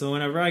always says. So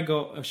whenever I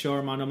go show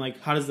Armando, I'm like,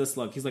 how does this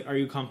look? He's like, are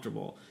you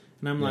comfortable?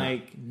 And I'm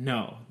like,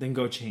 no, then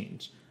go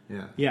change.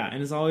 Yeah. Yeah,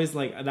 and it's always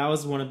like, that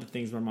was one of the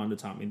things Armando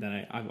taught me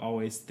that I've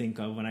always think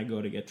of when I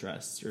go to get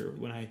dressed or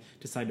when I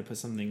decide to put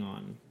something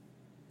on.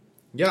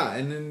 Yeah,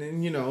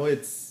 and you know,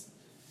 it's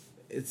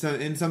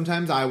and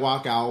sometimes I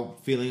walk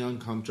out feeling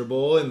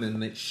uncomfortable, and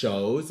then it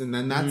shows, and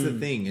then that's the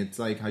thing. It's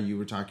like how you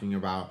were talking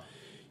about,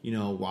 you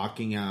know,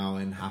 walking out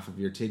and half of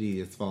your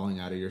titty is falling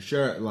out of your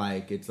shirt.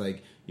 Like, it's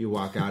like you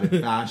walk out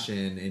in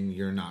fashion and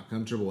you're not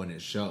comfortable, and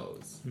it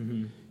shows.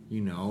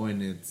 You know,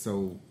 and it's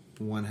so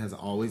one has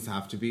always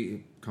have to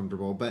be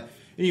comfortable. But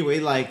anyway,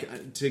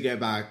 like, to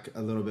get back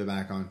a little bit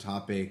back on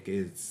topic,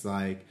 it's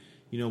like,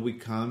 you know, we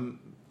come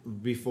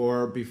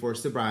before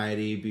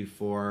sobriety,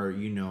 before,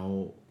 you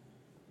know,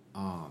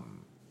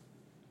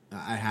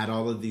 I had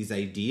all of these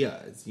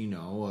ideas, you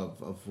know,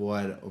 of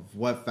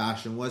what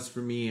fashion was for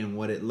me and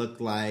what it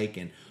looked like,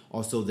 and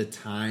also the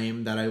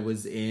time that I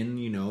was in,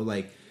 you know,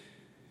 like,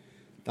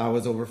 that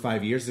was over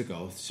 5 years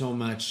ago. So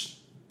much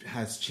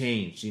has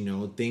changed, you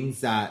know,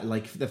 things that,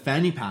 like, the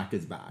fanny pack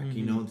is back,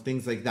 you know,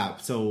 things like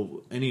that.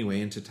 So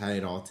anyway, and to tie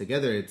it all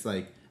together, it's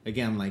like,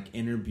 again, like,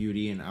 inner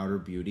beauty and outer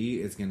beauty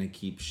is going to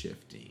keep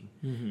shifting.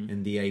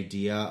 And the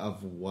idea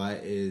of what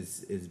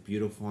is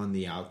beautiful on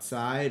the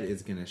outside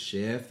is going to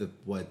shift.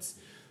 What's,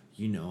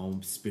 you know,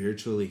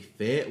 spiritually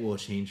fit will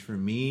change for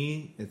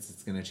me.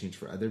 It's going to change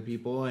for other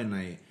people. And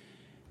I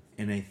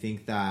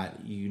think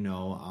that, you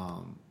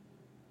know,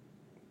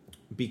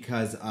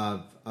 because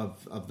of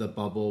the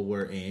bubble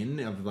we're in,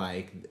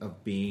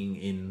 of being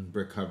in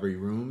recovery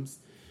rooms,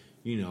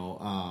 you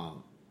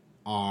know,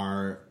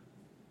 our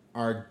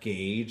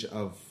gauge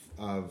of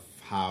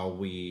how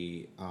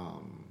we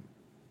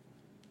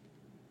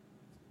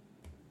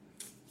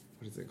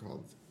what is it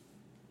called?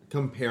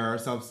 Compare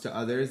ourselves to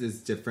others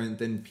is different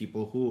than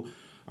people who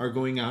are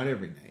going out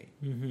every night.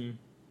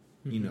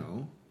 You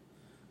know,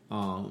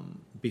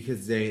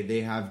 because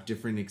they have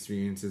different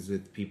experiences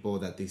with people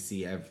that they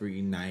see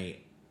every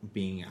night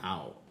being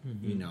out.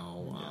 You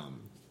know,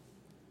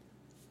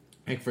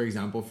 like, for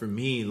example, for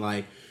me,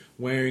 like,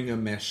 wearing a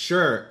mesh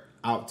shirt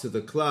out to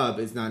the club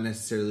is not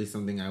necessarily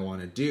something I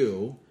want to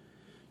do.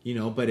 You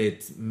know, but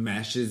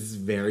mesh is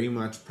very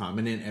much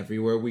prominent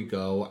everywhere we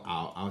go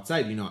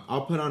outside. You know,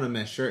 I'll put on a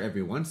mesh shirt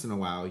every once in a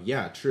while.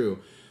 Yeah, true.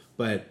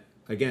 But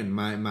again,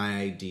 my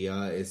idea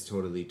is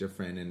totally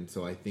different. And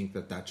so I think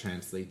that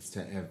translates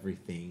to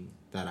everything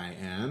that I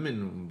am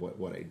and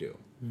what I do.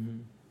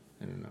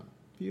 I don't know.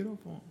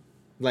 Beautiful.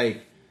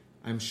 Like,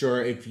 I'm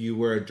sure if you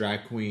were a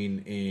drag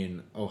queen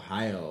in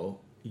Ohio,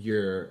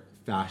 your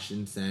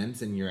fashion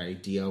sense and your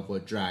idea of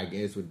what drag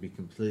is would be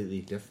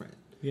completely different.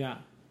 Yeah.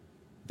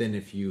 Than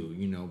if you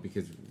know,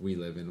 because we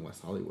live in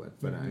West Hollywood.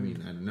 But I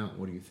mean, I don't know.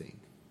 What do you think?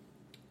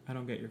 I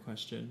don't get your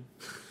question.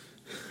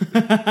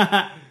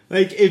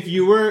 Like, if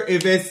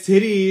It's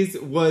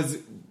Titties was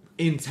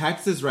in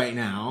Texas right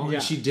now,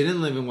 and she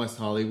didn't live in West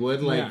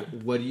Hollywood, like,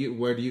 where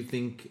do you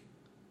think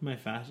my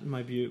fashion,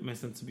 my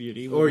sense of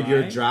beauty, or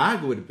your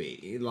drag would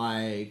be?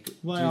 Like,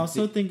 well, I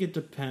also think it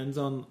depends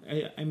on.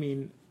 I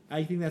mean,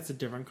 I think that's a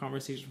different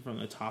conversation from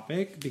the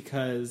topic,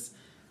 because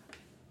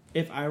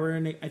if I were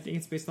in, I think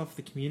it's based off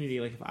the community.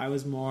 Like, if I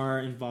was more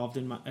involved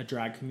in a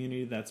drag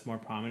community that's more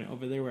prominent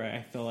over there, where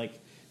I feel like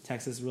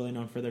Texas is really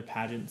known for their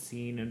pageant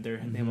scene, and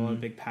they have a lot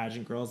of big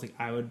pageant girls, like,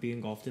 I would be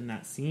engulfed in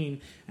that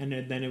scene, and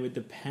then it would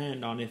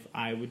depend on if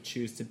I would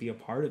choose to be a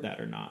part of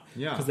that or not.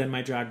 Yeah. Because then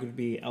my drag would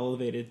be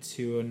elevated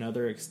to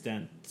another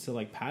extent, to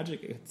like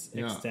pageant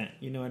extent.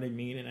 You know what I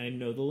mean? And I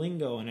know the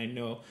lingo, and I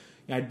know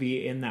I'd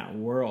be in that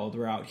world.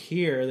 Where out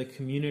here, the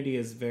community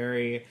is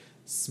very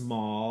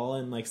small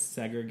and like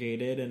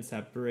segregated and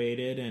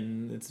separated,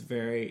 and it's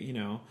very,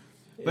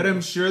 But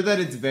I'm sure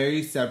that it's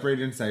very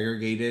separated and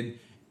segregated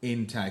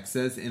in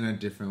Texas in a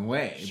different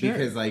way. Sure.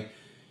 Because, like,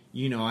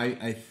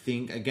 I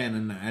think, again,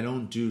 and I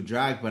don't do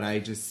drag, but I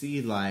just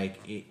see, like,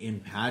 in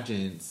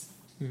pageants,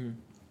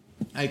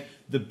 like,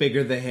 the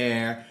bigger the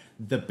hair,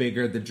 the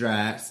bigger the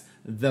dress,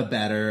 the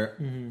better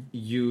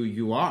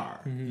you are,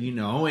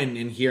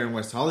 and here in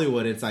West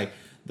Hollywood, it's like,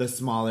 the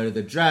smaller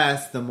the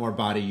dress, the more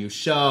body you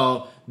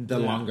show, the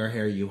longer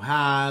hair you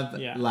have,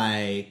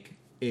 like,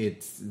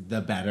 it's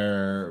the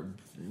better,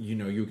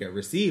 you get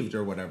received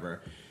or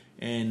whatever.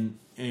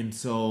 And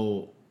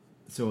so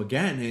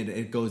again,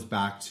 it goes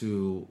back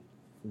to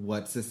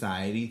what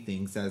society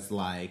thinks as,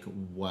 like,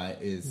 what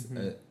is,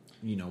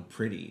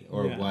 pretty,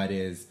 or what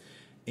is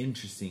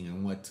interesting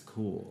and what's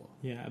cool.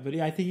 Yeah, but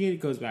I think it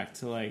goes back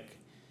to, like,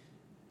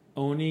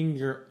 owning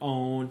your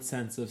own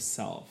sense of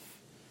self.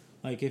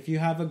 Like, if you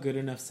have a good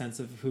enough sense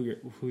of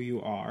who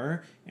you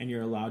are, and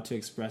you're allowed to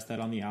express that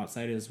on the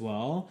outside as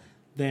well,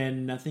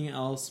 then nothing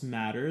else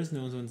matters.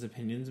 No one's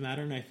opinions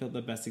matter. And I feel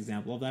the best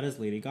example of that is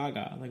Lady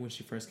Gaga. Like, when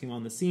she first came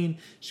on the scene,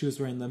 she was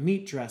wearing the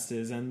meat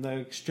dresses and the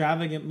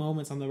extravagant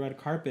moments on the red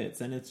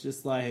carpets. And it's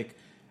just like,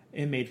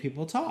 it made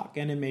people talk,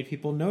 and it made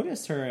people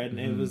notice her. And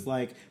it was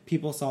like,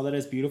 people saw that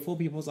as beautiful,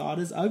 people saw it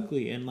as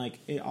ugly. And, like,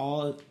 it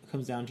all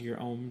comes down to your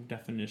own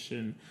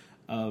definition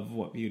of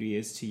what beauty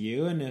is to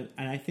you. And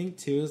I think,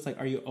 too, is like,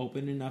 are you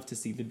open enough to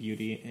see the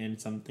beauty in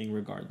something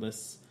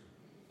regardless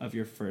of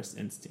your first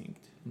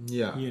instinct?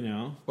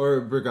 Yeah. Or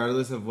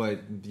regardless of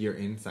what your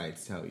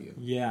insights tell you.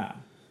 Yeah.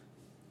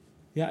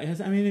 Yeah,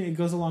 I mean, it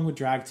goes along with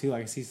drag, too.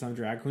 Like, I see some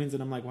drag queens,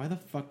 and I'm like, why the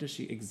fuck does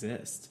she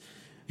exist?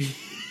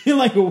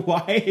 Like,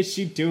 why is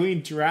she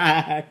doing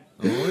drag?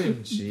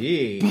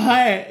 OMG.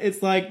 But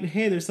it's like,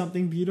 hey, there's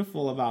something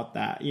beautiful about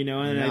that,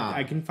 and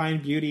I can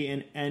find beauty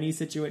in any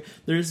situation.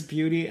 There's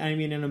beauty, I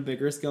mean, in a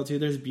bigger scale, too.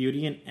 There's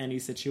beauty in any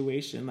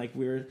situation. Like,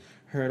 we were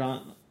heard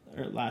on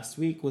last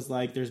week, was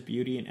like, there's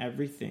beauty in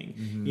everything,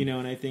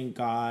 and I think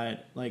God,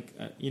 like,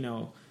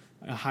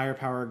 a higher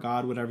power,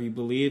 God, whatever you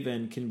believe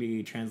in, can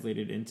be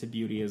translated into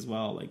beauty as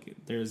well. Like,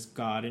 there's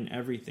God in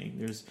everything.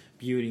 There's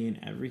beauty in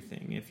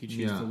everything if you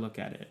choose to look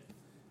at it.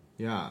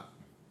 Yeah,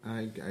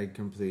 I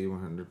completely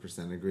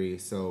 100% agree.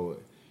 So,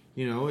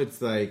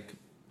 it's like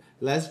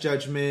less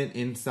judgment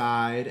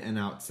inside and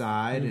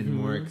outside, and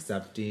more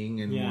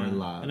accepting and more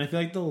love. And I feel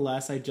like the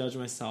less I judge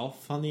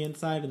myself on the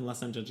inside and the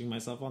less I'm judging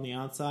myself on the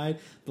outside,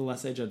 the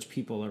less I judge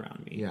people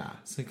around me. Yeah.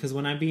 So, because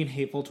when I'm being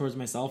hateful towards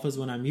myself is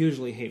when I'm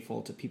usually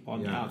hateful to people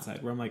on the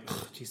outside, where I'm like, do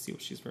you see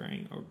what she's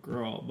wearing? Or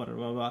girl, blah,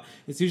 blah, blah.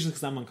 It's usually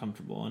because I'm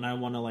uncomfortable and I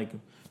want to, like,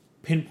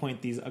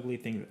 pinpoint these ugly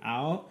things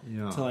out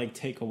to, like,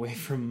 take away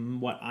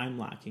from what I'm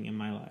lacking in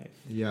my life.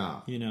 Yeah.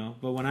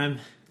 But when I'm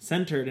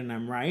centered and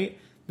I'm right,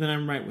 then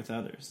I'm right with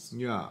others.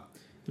 Yeah.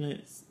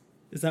 And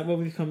is that what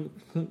we've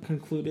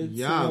concluded?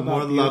 Yeah,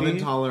 more love and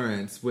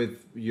tolerance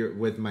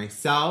with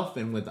myself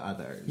and with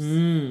others.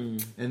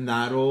 And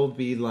that'll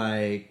be,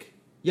 like,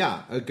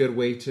 a good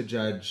way to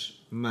judge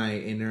my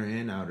inner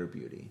and outer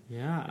beauty.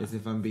 Yeah. Is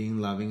if I'm being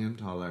loving and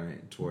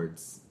tolerant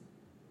towards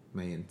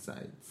my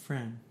insides.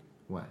 Friend.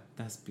 What?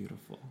 That's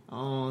beautiful.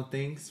 Oh,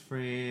 thanks,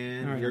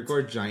 friend. Right, You're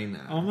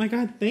gorgina. Oh my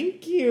god,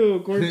 thank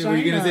you, gorgina. Were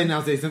you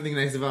gonna say something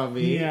nice about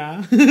me?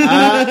 Yeah.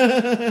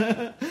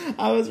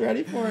 I was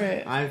ready for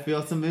it. I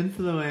feel some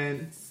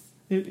influence.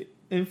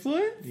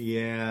 Influence?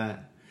 Yeah.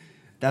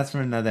 That's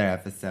for another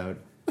episode.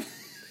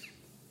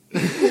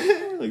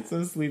 Like,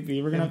 so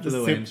sleepy. We're gonna have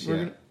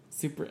to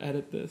super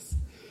edit this.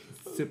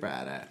 Super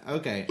edit.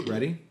 Okay,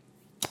 ready?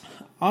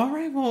 All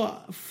right,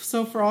 well,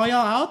 so for all y'all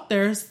out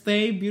there,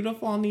 stay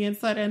beautiful on the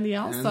inside and the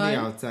outside.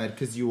 And the outside,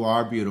 because you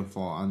are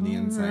beautiful on the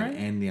inside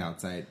and the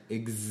outside.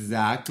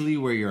 Exactly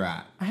where you're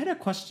at. I had a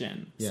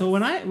question. Yes. So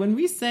when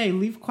we say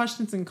leave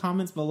questions and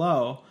comments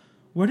below,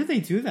 where do they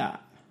do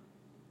that?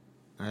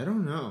 I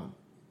don't know.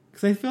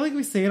 Because I feel like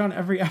we say it on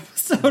every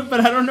episode,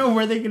 but I don't know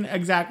where they can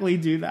exactly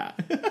do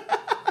that.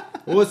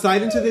 Well,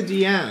 slide into the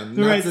DM.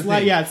 Right,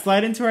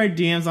 slide into our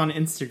DMs on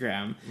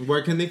Instagram.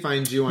 Where can they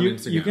find you on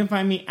Instagram? You can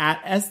find me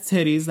at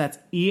stitties. That's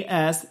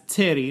ES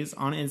Titties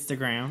on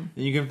Instagram.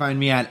 And you can find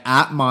me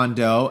at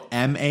Mondo,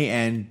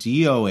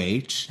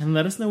 MANDOH. And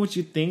let us know what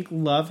you think,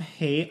 love,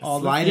 hate,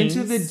 all slide the things.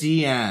 into the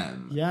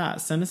DM. Yeah,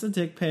 send us a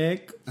dick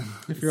pic.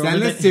 If you're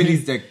send us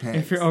titties dick pics.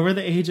 If you're over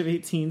the age of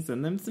 18,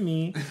 send them to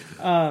me.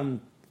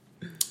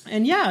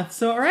 And yeah,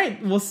 so all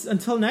right. Well,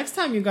 until next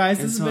time, you guys.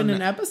 This has been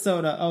an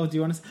episode of. Do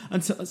you want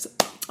to?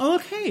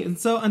 Okay. And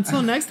so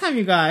until next time,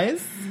 you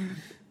guys.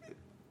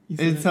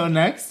 Until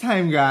next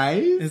time,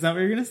 guys. Is that what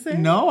you're gonna say?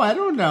 No, I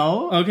don't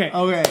know. Okay.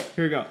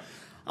 Here we go.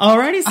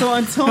 Alrighty. So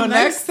until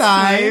next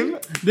time,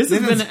 this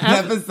has been an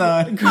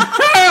episode.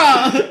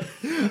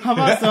 How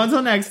about so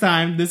until next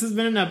time? This has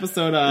been an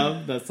episode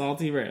of The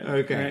Salty Rib.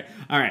 Okay.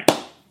 All right.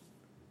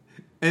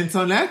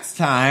 Until next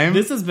time,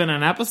 this has been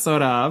an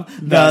episode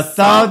of The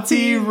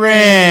Salty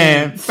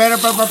Rib.